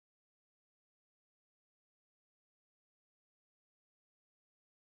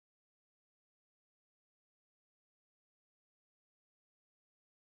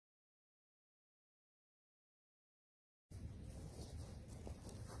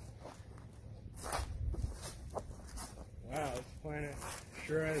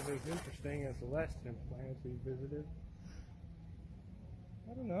sure as interesting as the last 10 planets we visited.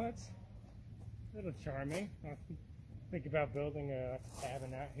 I don't know, it's a little charming. I think about building a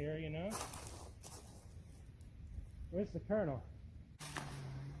cabin out here, you know. Where's the Colonel?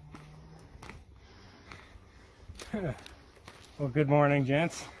 Well, good morning,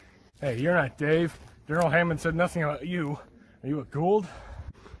 gents. Hey, you're not Dave. General Hammond said nothing about you. Are you a Gould?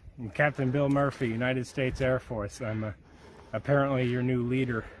 I'm Captain Bill Murphy, United States Air Force. I'm apparently your new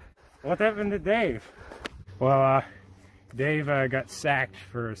leader. What happened to Dave? Well, Dave got sacked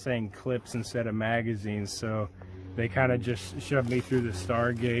for saying clips instead of magazines, so they kind of just shoved me through the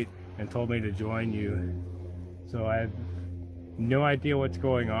Stargate and told me to join you. So I have no idea what's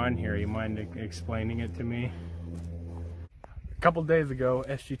going on here. You mind explaining it to me? A couple days ago,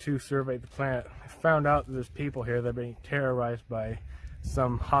 SG-2 surveyed the planet. I found out that there's people here that are being terrorized by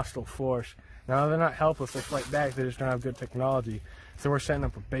some hostile force. Now, they're not helpless, they fight back, they just don't have good technology. So we're setting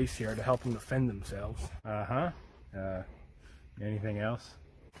up a base here to help them defend themselves. Anything else?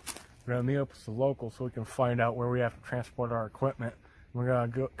 We're gonna meet up with the locals so we can find out where we have to transport our equipment. We're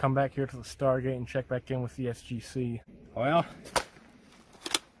gonna come back here to the Stargate and check back in with the SGC. Well,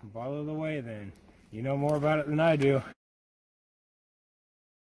 follow the way then. You know more about it than I do.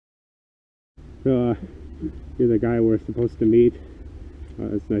 So, you're the guy we're supposed to meet.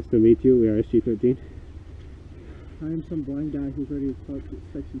 It's nice to meet you. We are SG-13. I am some blind guy who's ready to start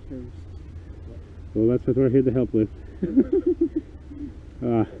expecting terrorists. Well, that's what we're here to help with.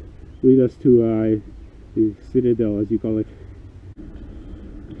 Lead us to the Citadel, as you call it.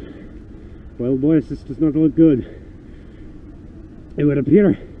 Well, boys, this does not look good. It would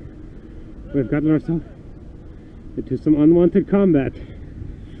appear we've gotten ourselves into some unwanted combat.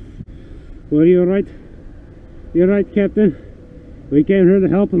 Well, you're right. You're right, Captain. We came here to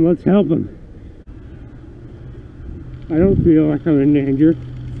help him. Let's help him. I don't feel like I'm in danger.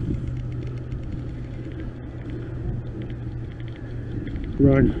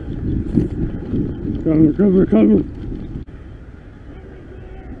 Run. Cover, cover, cover.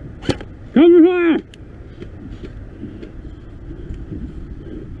 Cover fire!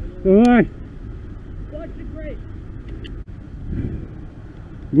 Alright. Watch the brake.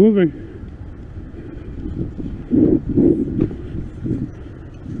 Moving.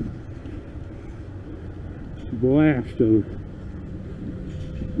 Blast them.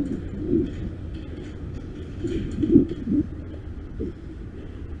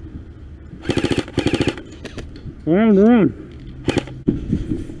 Around, around.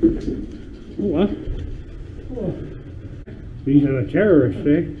 What? Oh. These are the terrorists,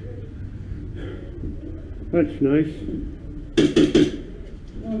 eh? That's nice.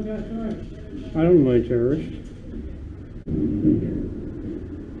 Oh, that's right. I don't mind terrorists.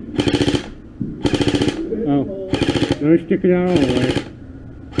 Oh, no, stick it out all the way.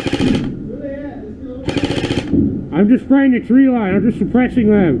 Where they at? I'm just spraying the tree line. I'm just suppressing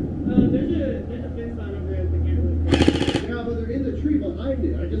them. There's a fence line over there that they can't really cross. Yeah, but they're in the tree behind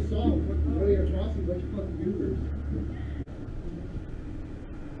it. I just saw them going across a bunch of fucking goobers.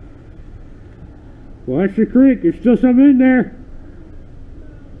 Watch the creek. There's still some in there.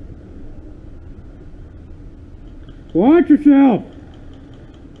 Watch yourself.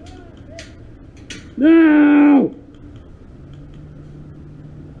 No!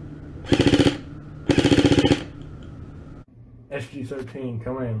 SG-13,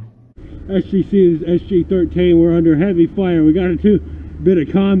 come in. SGC is SG-13. We're under heavy fire. We got into a bit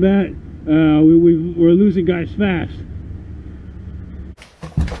of combat. We're losing guys fast.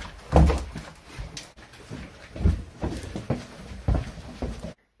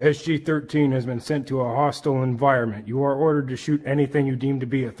 SG-13 has been sent to a hostile environment. You are ordered to shoot anything you deem to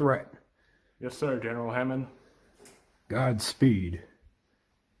be a threat. Yes, sir, General Hammond. Godspeed.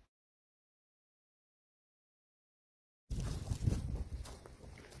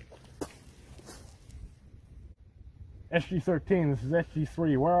 SG-13, this is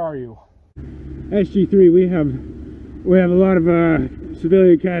SG-3. Where are you? SG-3, we have a lot of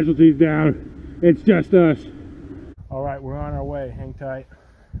civilian casualties down. It's just us. All right, we're on our way. Hang tight.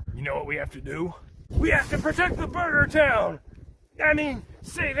 You know what we have to do? We have to protect the burger town! I mean,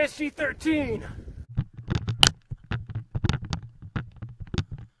 save SG-13!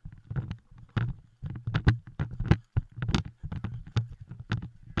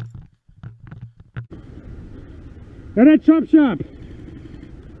 Right at Chop Shop!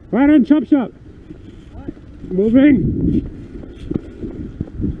 Right on Chop Shop! What? Moving!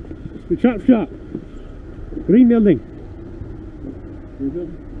 The Chop Shop! Green building! Green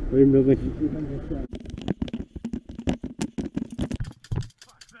building? Green building.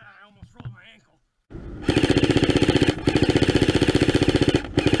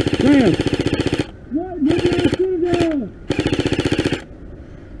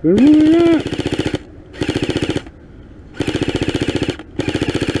 They're moving up!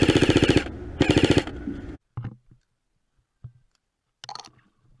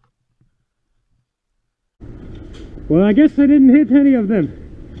 Well, I guess I didn't hit any of them.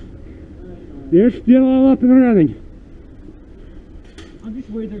 They're still all up and running. I'm just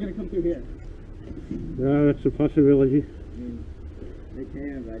worried they're gonna come through here. Yeah, that's a possibility. They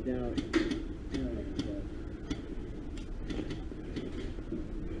can, but I doubt.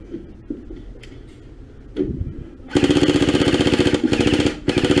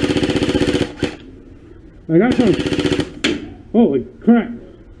 I got some. Holy crap.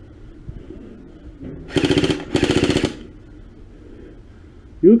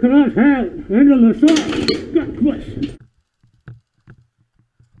 You cannot handle the sun. God bless.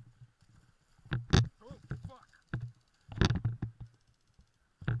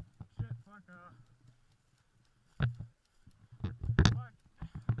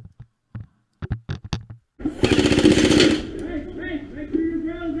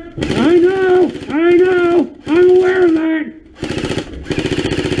 I know, I'm aware of that.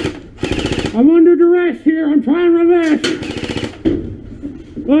 I'm under duress here, I'm trying my best.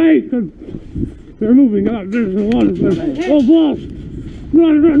 Wait, they're moving up, there's a lot of them. Oh, boss,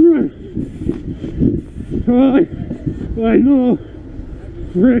 run. I know,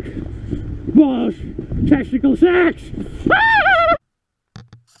 frick, boss, testicle sacks. Ah!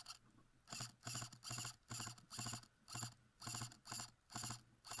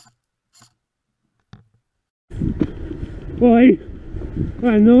 Boy,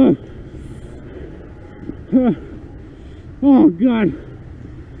 I know. Oh God.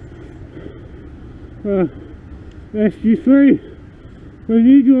 SG3, I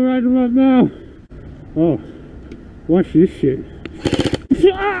need you right about now. Oh, watch this shit.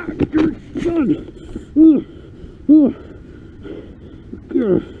 Ah, son.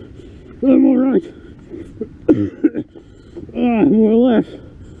 I'm alright. More or less.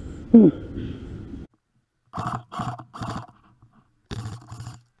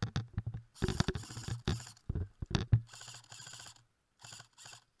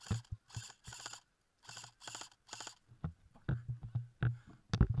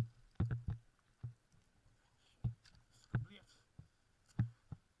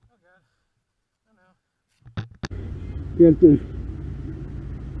 Captain,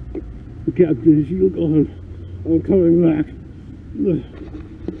 you go on. I'm coming back.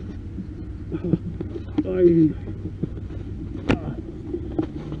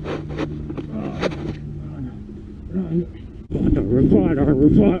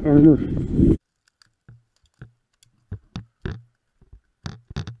 Reply armor.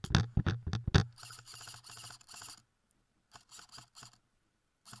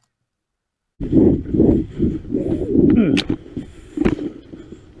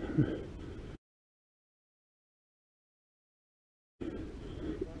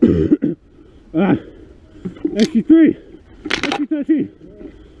 SG3, SG13.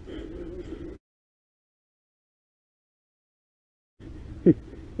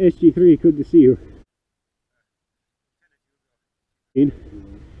 SG3, good to see you.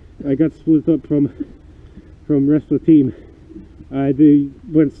 I got split up from rest of the team. They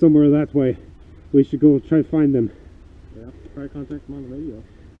went somewhere that way. We should go try to find them. Yeah, try to contact them on the radio.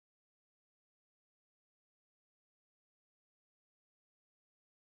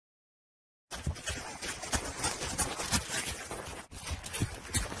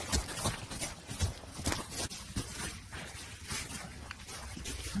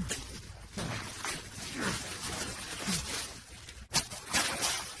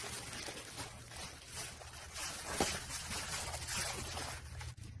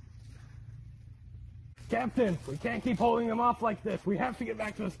 Captain, we can't keep holding them off like this. We have to get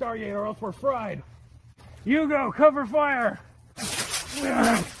back to the Stargate or else we're fried. You go, cover fire!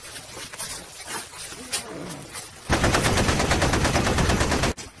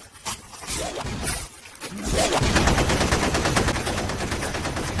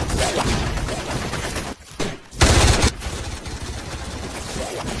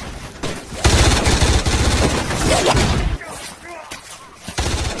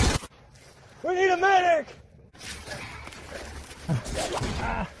 We need a medic!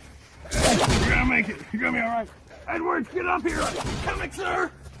 You're gonna make it. You're gonna be alright. Edwards, get up here! Coming, sir!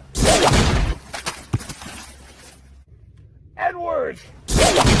 Edwards!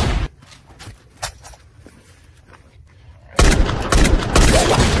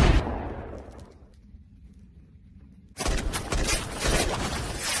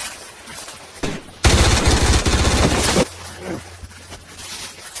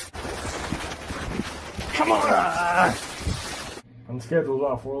 Come on! schedule's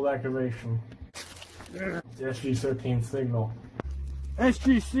off. World activation. SG-13 signal.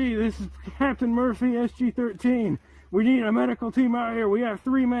 SGC, this is Captain Murphy, SG-13. We need a medical team out here. We have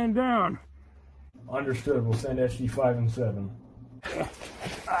 3 men down. Understood. We'll send SG-5 and 7.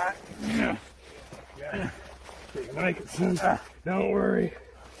 You can make it, son. Don't worry.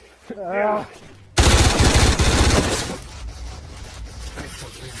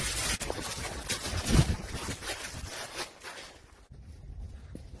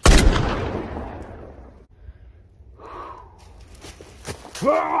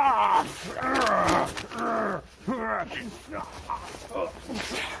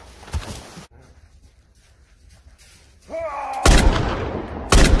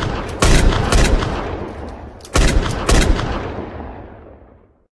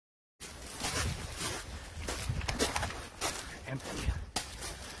 Empty.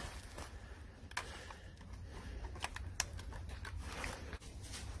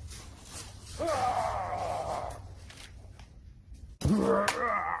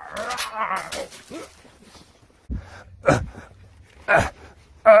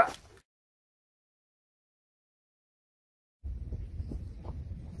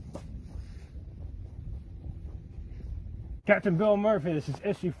 Captain Bill Murphy, this is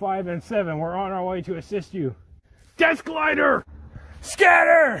SG-5 and 7. We're on our way to assist you. Death glider!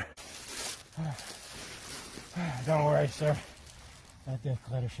 Scatter! Don't worry, sir. That death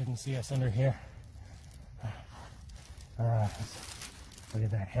glider shouldn't see us under here. Alright, look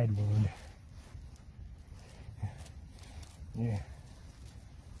at that head wound. Yeah.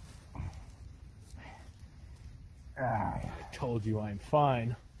 I told you I'm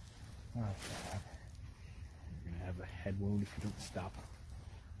fine. Oh, God. You're gonna have a head wound if you don't stop.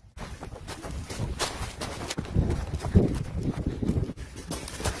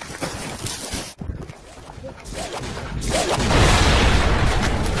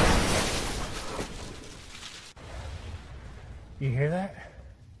 You hear that?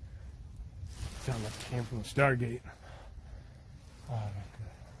 Sounded like it came from the Stargate. Oh my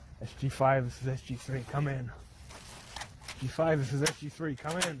God. SG-5, this is SG-3, come in. SG-5, this is SG-3,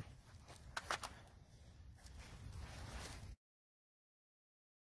 come in.